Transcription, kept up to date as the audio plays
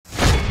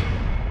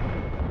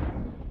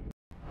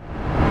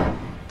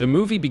The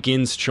movie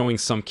begins showing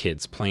some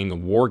kids playing a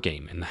war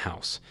game in the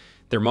house.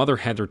 Their mother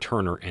Heather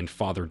Turner and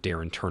father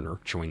Darren Turner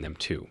join them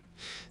too.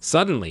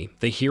 Suddenly,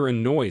 they hear a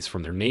noise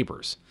from their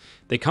neighbors.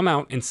 They come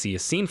out and see a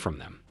scene from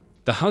them.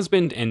 The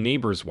husband and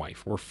neighbor's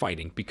wife were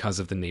fighting because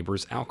of the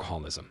neighbor's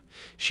alcoholism.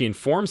 She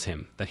informs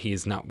him that he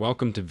is not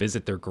welcome to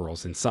visit their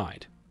girls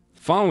inside.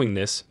 Following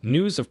this,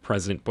 news of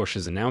President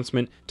Bush's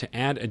announcement to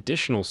add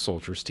additional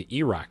soldiers to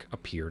Iraq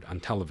appeared on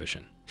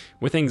television.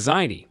 With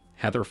anxiety,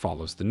 Heather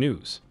follows the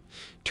news.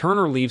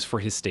 Turner leaves for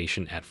his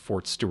station at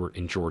Fort Stewart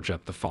in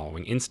Georgia the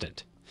following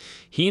instant.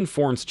 He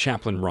informs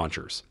Chaplain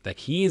Rogers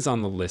that he is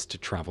on the list to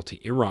travel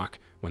to Iraq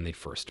when they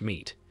first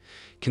meet.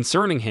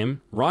 Concerning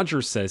him,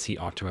 Rogers says he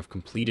ought to have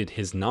completed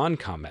his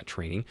non-combat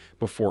training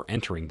before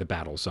entering the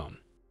battle zone.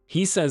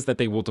 He says that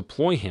they will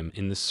deploy him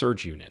in the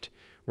surge unit,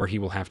 where he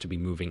will have to be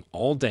moving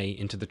all day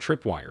into the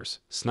tripwires,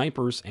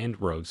 snipers,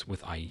 and roads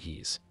with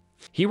IEDs.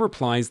 He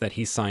replies that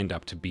he signed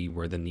up to be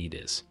where the need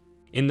is.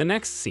 In the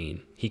next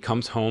scene, he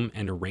comes home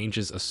and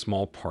arranges a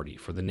small party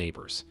for the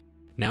neighbors.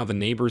 Now the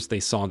neighbors they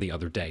saw the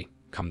other day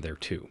come there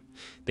too.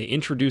 They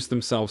introduce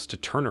themselves to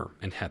Turner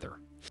and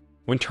Heather.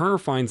 When Turner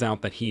finds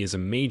out that he is a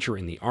major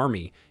in the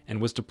army and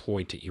was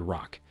deployed to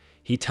Iraq,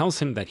 he tells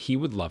him that he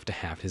would love to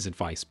have his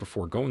advice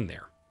before going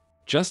there.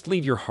 Just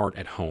leave your heart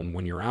at home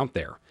when you're out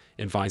there,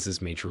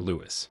 advises Major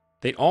Lewis.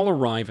 They all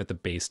arrive at the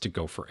base to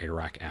go for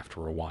Iraq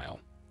after a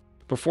while.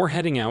 Before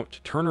heading out,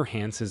 Turner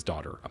hands his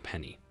daughter a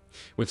penny.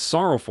 With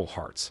sorrowful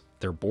hearts,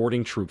 their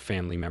boarding troop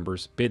family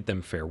members bid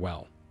them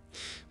farewell.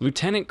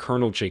 Lieutenant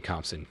Colonel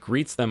Jacobson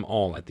greets them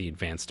all at the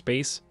advanced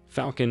base,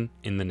 Falcon,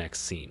 in the next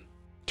scene.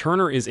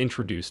 Turner is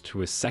introduced to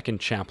his second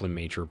chaplain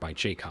major by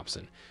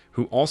Jacobson,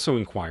 who also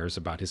inquires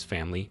about his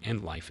family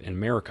and life in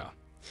America.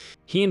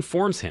 He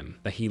informs him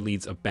that he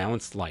leads a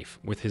balanced life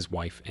with his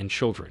wife and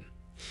children.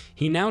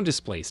 He now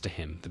displays to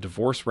him the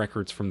divorce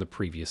records from the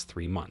previous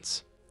 3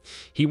 months.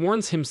 He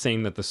warns him,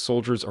 saying that the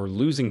soldiers are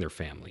losing their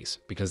families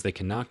because they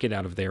cannot get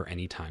out of there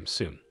anytime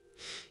soon.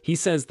 He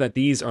says that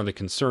these are the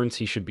concerns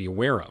he should be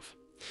aware of.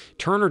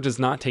 Turner does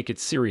not take it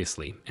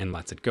seriously and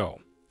lets it go.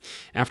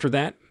 After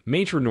that,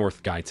 Major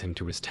North guides him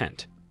to his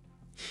tent.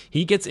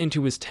 He gets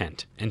into his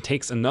tent and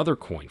takes another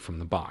coin from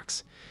the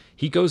box.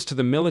 He goes to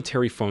the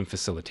military phone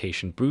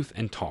facilitation booth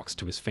and talks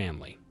to his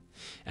family.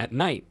 At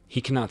night, he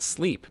cannot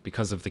sleep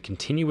because of the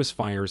continuous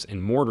fires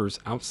and mortars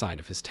outside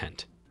of his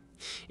tent.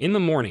 In the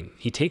morning,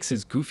 he takes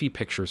his goofy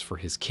pictures for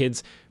his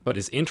kids, but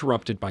is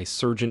interrupted by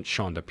Sergeant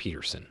Shonda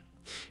Peterson.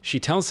 She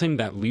tells him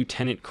that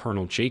Lieutenant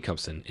Colonel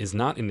Jacobson is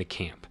not in the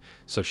camp,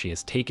 so she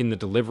has taken the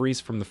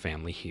deliveries from the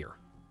family here.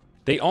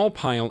 They all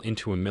pile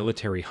into a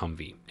military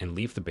Humvee and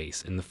leave the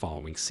base in the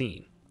following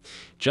scene.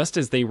 Just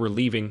as they were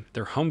leaving,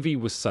 their Humvee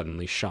was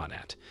suddenly shot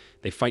at.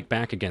 They fight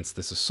back against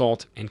this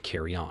assault and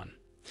carry on.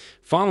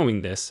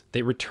 Following this,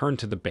 they return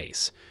to the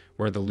base,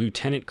 where the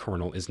lieutenant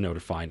colonel is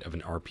notified of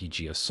an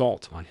RPG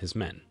assault on his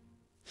men.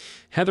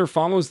 Heather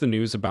follows the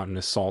news about an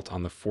assault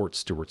on the Fort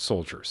Stewart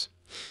soldiers.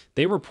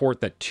 They report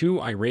that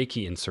 2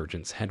 Iraqi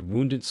insurgents had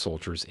wounded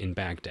soldiers in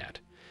Baghdad.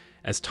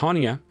 As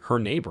Tanya, her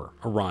neighbor,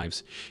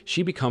 arrives,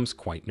 she becomes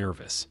quite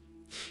nervous.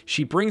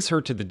 She brings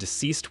her to the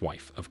deceased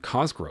wife of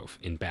Cosgrove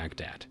in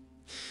Baghdad.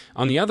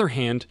 On the other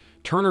hand,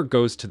 Turner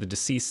goes to the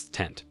deceased's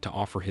tent to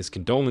offer his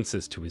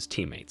condolences to his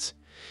teammates.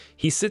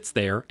 He sits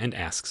there and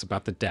asks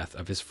about the death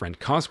of his friend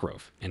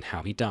Cosgrove and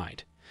how he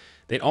died.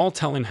 They all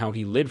tell him how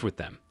he lived with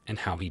them and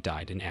how he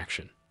died in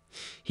action.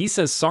 He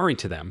says sorry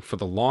to them for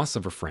the loss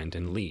of a friend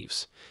and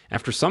leaves.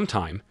 After some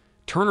time,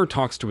 Turner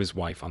talks to his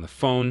wife on the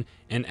phone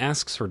and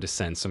asks her to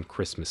send some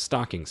Christmas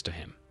stockings to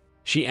him.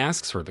 She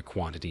asks her the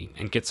quantity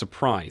and gets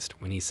surprised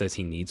when he says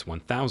he needs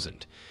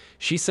 1,000.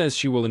 She says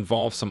she will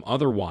involve some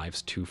other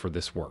wives too for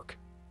this work.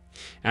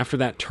 After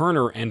that,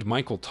 Turner and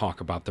Michael talk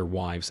about their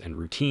wives and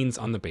routines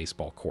on the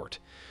baseball court.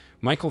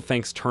 Michael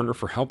thanks Turner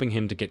for helping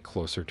him to get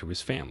closer to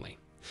his family.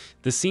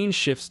 The scene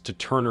shifts to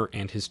Turner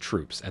and his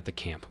troops at the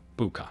camp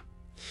Buka.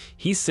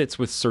 He sits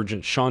with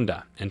Sergeant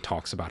Shonda and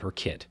talks about her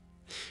kid.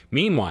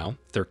 Meanwhile,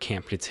 their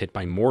camp gets hit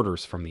by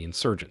mortars from the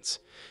insurgents.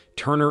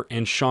 Turner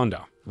and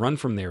Shonda run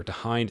from there to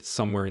hide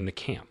somewhere in the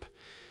camp.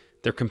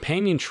 Their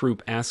companion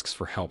troop asks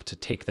for help to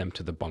take them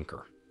to the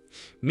bunker.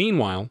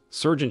 Meanwhile,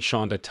 Sergeant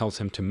Shonda tells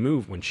him to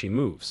move when she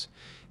moves.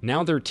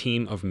 Now their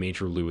team of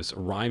Major Lewis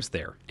arrives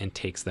there and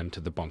takes them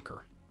to the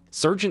bunker.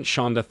 Sergeant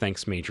Shonda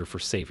thanks Major for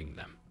saving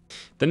them.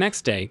 The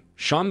next day,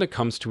 Shonda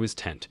comes to his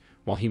tent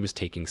while he was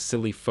taking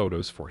silly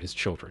photos for his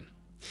children.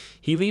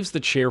 He leaves the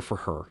chair for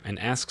her and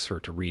asks her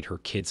to read her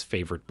kid's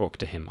favorite book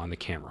to him on the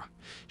camera.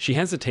 She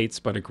hesitates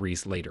but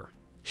agrees later.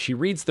 She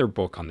reads their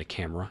book on the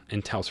camera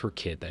and tells her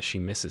kid that she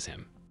misses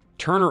him.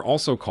 Turner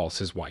also calls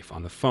his wife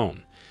on the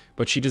phone,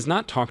 but she does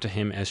not talk to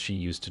him as she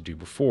used to do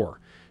before.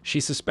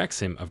 She suspects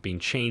him of being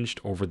changed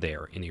over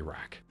there in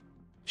Iraq.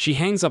 She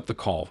hangs up the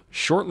call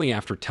shortly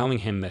after telling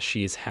him that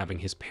she is having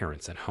his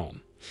parents at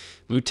home.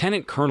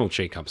 Lieutenant Colonel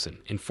Jacobson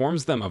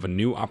informs them of a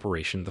new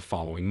operation the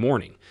following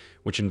morning,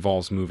 which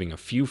involves moving a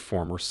few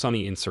former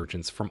Sunni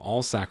insurgents from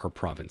Al-Sakr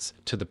province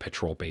to the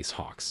patrol base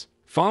Hawks.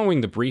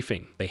 Following the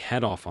briefing, they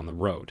head off on the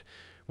road.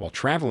 While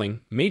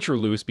traveling, Major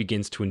Lewis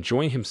begins to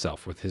enjoy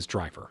himself with his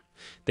driver.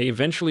 They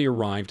eventually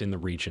arrived in the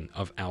region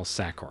of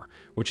al-Sakar,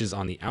 which is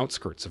on the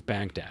outskirts of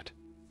Baghdad,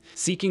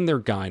 seeking their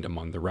guide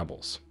among the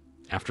rebels.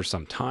 After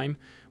some time,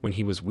 when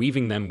he was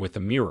weaving them with a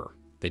mirror,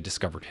 they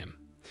discovered him.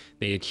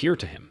 They adhere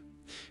to him.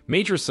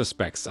 Major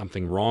suspects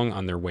something wrong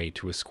on their way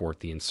to escort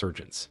the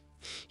insurgents.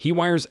 He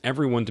wires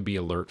everyone to be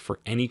alert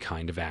for any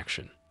kind of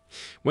action.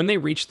 When they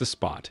reach the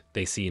spot,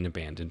 they see an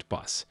abandoned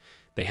bus.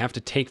 They have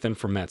to take them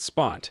from that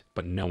spot,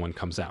 but no one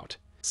comes out.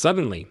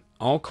 Suddenly,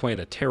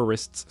 Al-Qaeda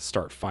terrorists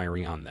start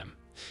firing on them.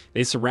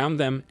 They surround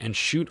them and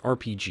shoot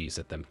RPGs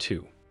at them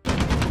too.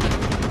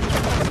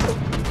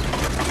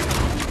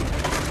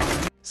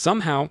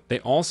 Somehow, they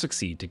all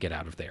succeed to get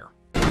out of there.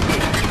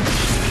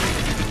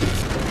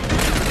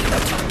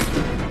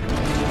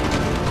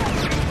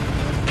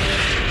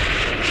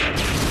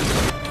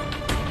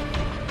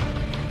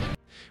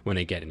 When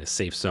they get in a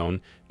safe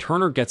zone,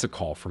 Turner gets a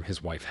call from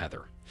his wife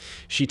Heather.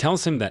 She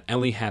tells him that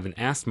Ellie had an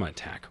asthma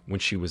attack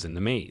when she was in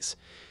the maze.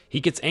 He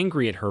gets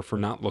angry at her for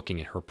not looking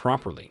at her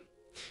properly.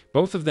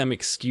 Both of them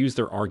excuse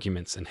their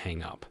arguments and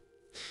hang up.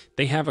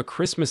 They have a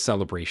Christmas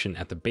celebration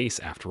at the base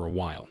after a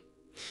while.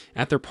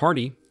 At their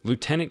party,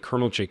 Lieutenant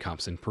Colonel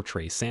Jacobson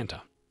portrays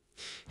Santa.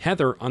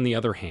 Heather, on the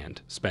other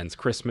hand, spends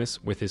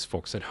Christmas with his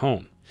folks at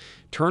home.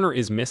 Turner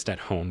is missed at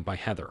home by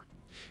Heather.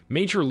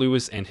 Major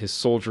Lewis and his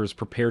soldiers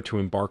prepare to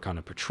embark on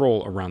a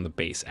patrol around the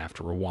base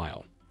after a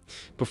while.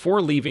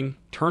 Before leaving,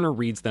 Turner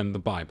reads them the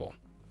Bible.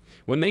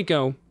 When they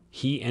go,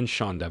 he and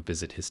Shonda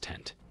visit his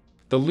tent.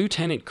 The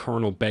lieutenant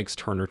colonel begs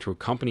Turner to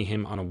accompany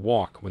him on a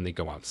walk when they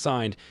go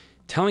outside,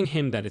 telling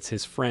him that it's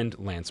his friend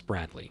Lance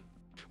Bradley.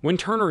 When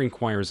Turner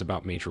inquires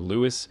about Major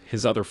Lewis,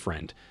 his other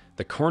friend,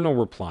 the colonel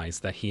replies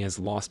that he has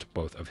lost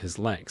both of his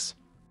legs.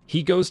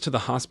 He goes to the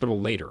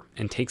hospital later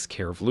and takes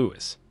care of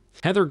Lewis.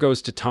 Heather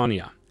goes to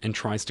Tanya and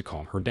tries to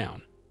calm her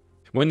down.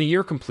 When the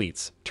year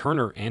completes,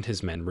 Turner and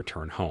his men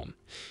return home.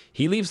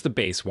 He leaves the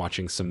base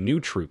watching some new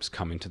troops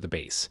coming to the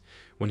base.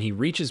 When he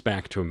reaches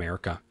back to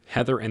America,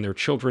 Heather and their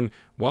children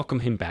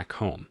welcome him back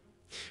home.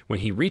 When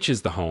he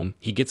reaches the home,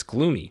 he gets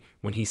gloomy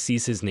when he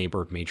sees his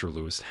neighbor Major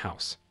Lewis'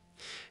 house.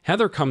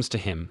 Heather comes to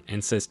him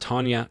and says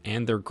Tanya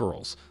and their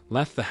girls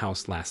left the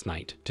house last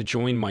night to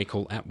join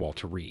Michael at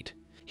Walter Reed.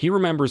 He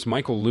remembers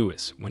Michael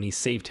Lewis when he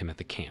saved him at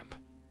the camp.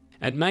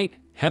 At night,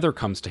 Heather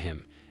comes to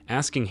him,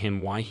 asking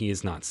him why he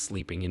is not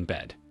sleeping in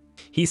bed.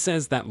 He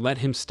says that let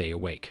him stay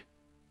awake.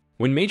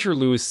 When Major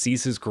Lewis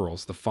sees his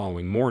girls the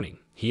following morning,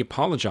 he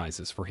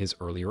apologizes for his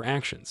earlier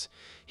actions.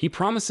 He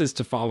promises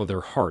to follow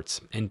their hearts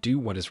and do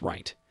what is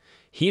right.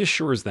 He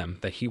assures them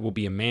that he will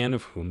be a man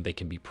of whom they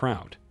can be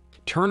proud.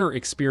 Turner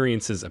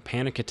experiences a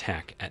panic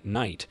attack at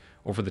night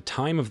over the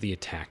time of the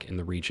attack in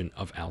the region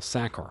of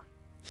al-Sakar.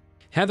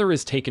 Heather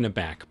is taken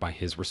aback by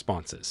his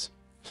responses.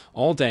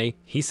 All day,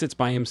 he sits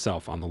by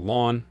himself on the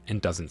lawn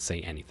and doesn't say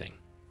anything.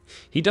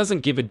 He doesn't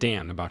give a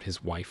damn about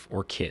his wife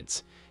or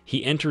kids.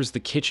 He enters the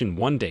kitchen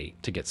one day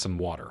to get some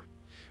water.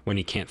 When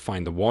he can't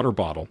find the water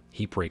bottle,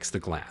 he breaks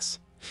the glass.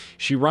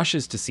 She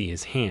rushes to see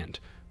his hand,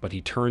 but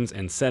he turns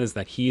and says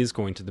that he is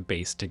going to the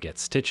base to get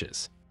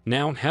stitches.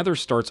 Now, Heather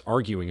starts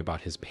arguing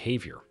about his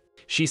behavior.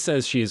 She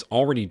says she is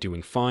already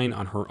doing fine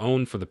on her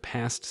own for the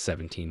past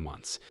 17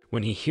 months.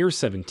 When he hears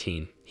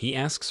 17, he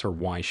asks her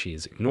why she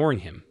is ignoring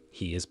him.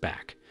 He is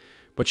back.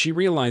 But she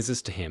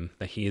realizes to him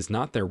that he is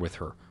not there with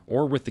her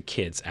or with the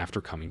kids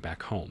after coming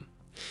back home.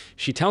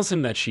 She tells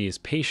him that she is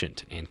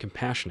patient and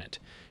compassionate.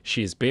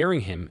 She is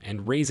bearing him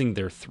and raising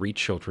their 3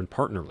 children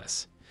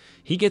partnerless.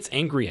 He gets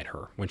angry at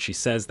her when she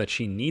says that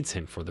she needs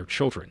him for their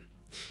children.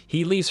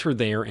 He leaves her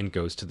there and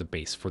goes to the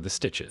base for the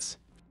stitches.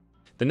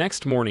 The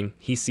next morning,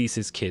 he sees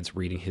his kids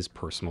reading his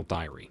personal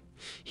diary.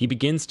 He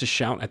begins to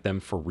shout at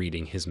them for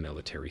reading his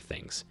military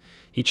things.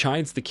 He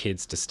chides the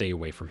kids to stay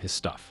away from his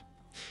stuff.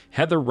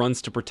 Heather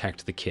runs to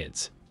protect the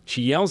kids.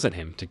 She yells at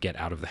him to get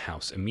out of the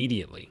house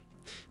immediately.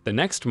 The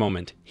next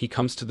moment, he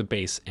comes to the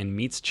base and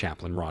meets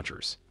Chaplain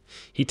Rogers.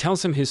 He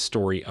tells him his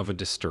story of a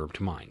disturbed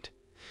mind.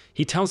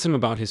 He tells him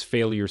about his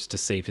failures to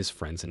save his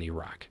friends in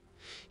Iraq.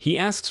 He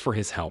asks for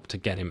his help to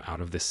get him out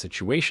of this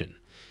situation.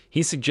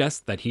 He suggests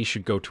that he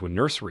should go to a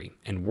nursery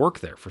and work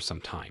there for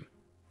some time.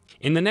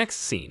 In the next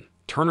scene,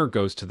 Turner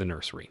goes to the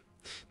nursery.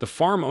 The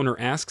farm owner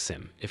asks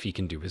him if he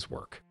can do his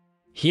work.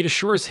 He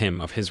assures him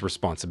of his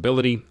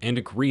responsibility and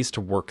agrees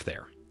to work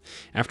there.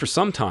 After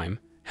some time,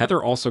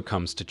 Heather also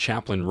comes to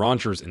Chaplain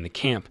Rogers in the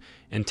camp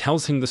and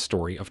tells him the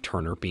story of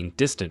Turner being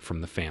distant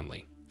from the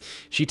family.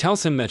 She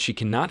tells him that she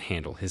cannot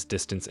handle his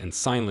distance and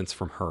silence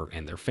from her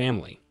and their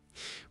family.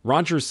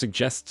 Rogers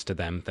suggests to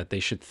them that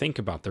they should think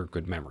about their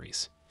good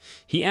memories.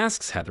 He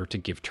asks Heather to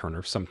give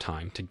Turner some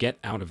time to get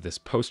out of this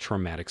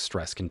post-traumatic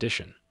stress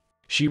condition.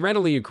 She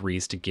readily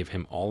agrees to give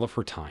him all of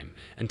her time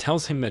and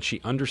tells him that she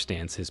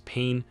understands his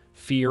pain,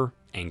 fear,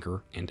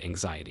 anger, and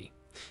anxiety.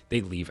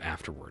 They leave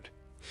afterward.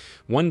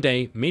 One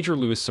day, Major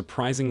Lewis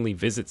surprisingly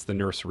visits the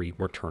nursery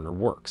where Turner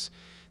works.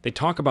 They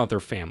talk about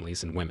their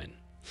families and women.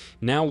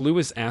 Now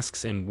Lewis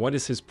asks him what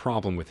is his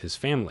problem with his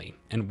family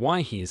and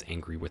why he is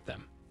angry with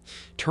them.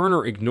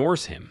 Turner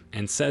ignores him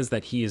and says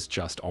that he is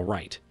just all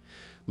right.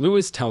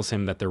 Lewis tells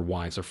him that their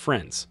wives are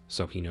friends,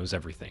 so he knows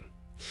everything.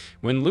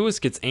 When Lewis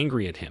gets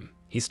angry at him,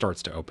 he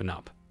starts to open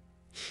up.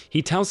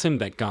 He tells him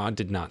that God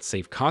did not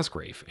save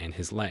Cosgrave and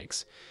his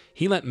legs.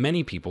 He let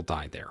many people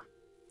die there.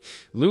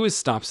 Lewis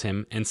stops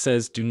him and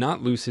says do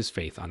not lose his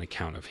faith on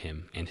account of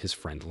him and his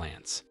friend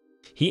Lance.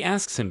 He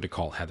asks him to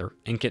call Heather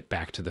and get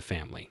back to the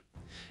family.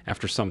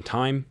 After some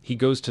time, he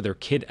goes to their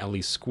kid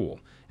Ellie's school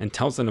and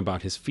tells them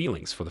about his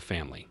feelings for the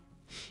family.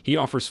 He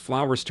offers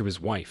flowers to his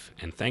wife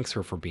and thanks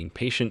her for being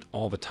patient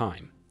all the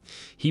time.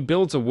 He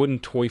builds a wooden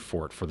toy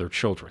fort for their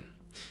children.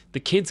 The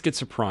kids get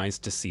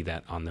surprised to see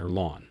that on their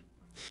lawn.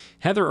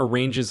 Heather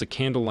arranges a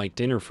candlelight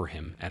dinner for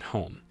him at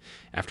home.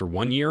 After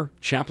 1 year,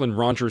 Chaplain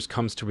Rogers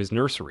comes to his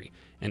nursery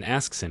and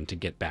asks him to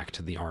get back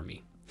to the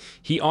army.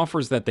 He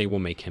offers that they will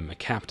make him a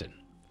captain.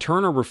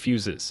 Turner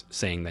refuses,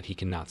 saying that he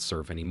cannot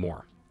serve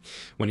anymore.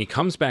 When he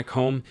comes back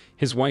home,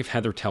 his wife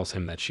Heather tells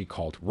him that she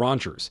called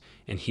Rogers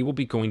and he will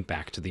be going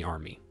back to the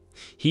army.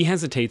 He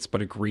hesitates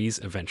but agrees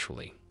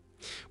eventually.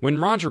 When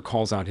Roger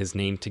calls out his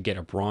name to get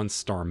a Bronze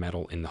Star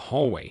medal in the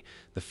hallway,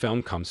 the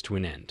film comes to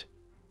an end.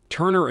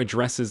 Turner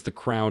addresses the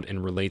crowd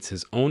and relates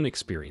his own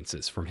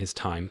experiences from his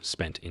time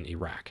spent in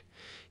Iraq.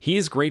 He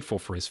is grateful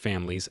for his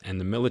family's and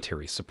the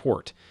military's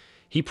support.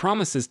 He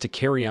promises to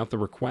carry out the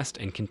request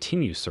and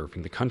continue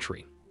serving the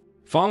country.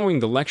 Following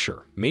the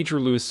lecture, Major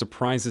Lewis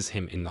surprises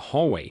him in the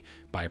hallway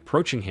by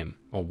approaching him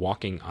while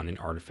walking on an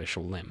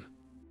artificial limb.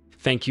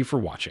 Thank you for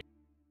watching.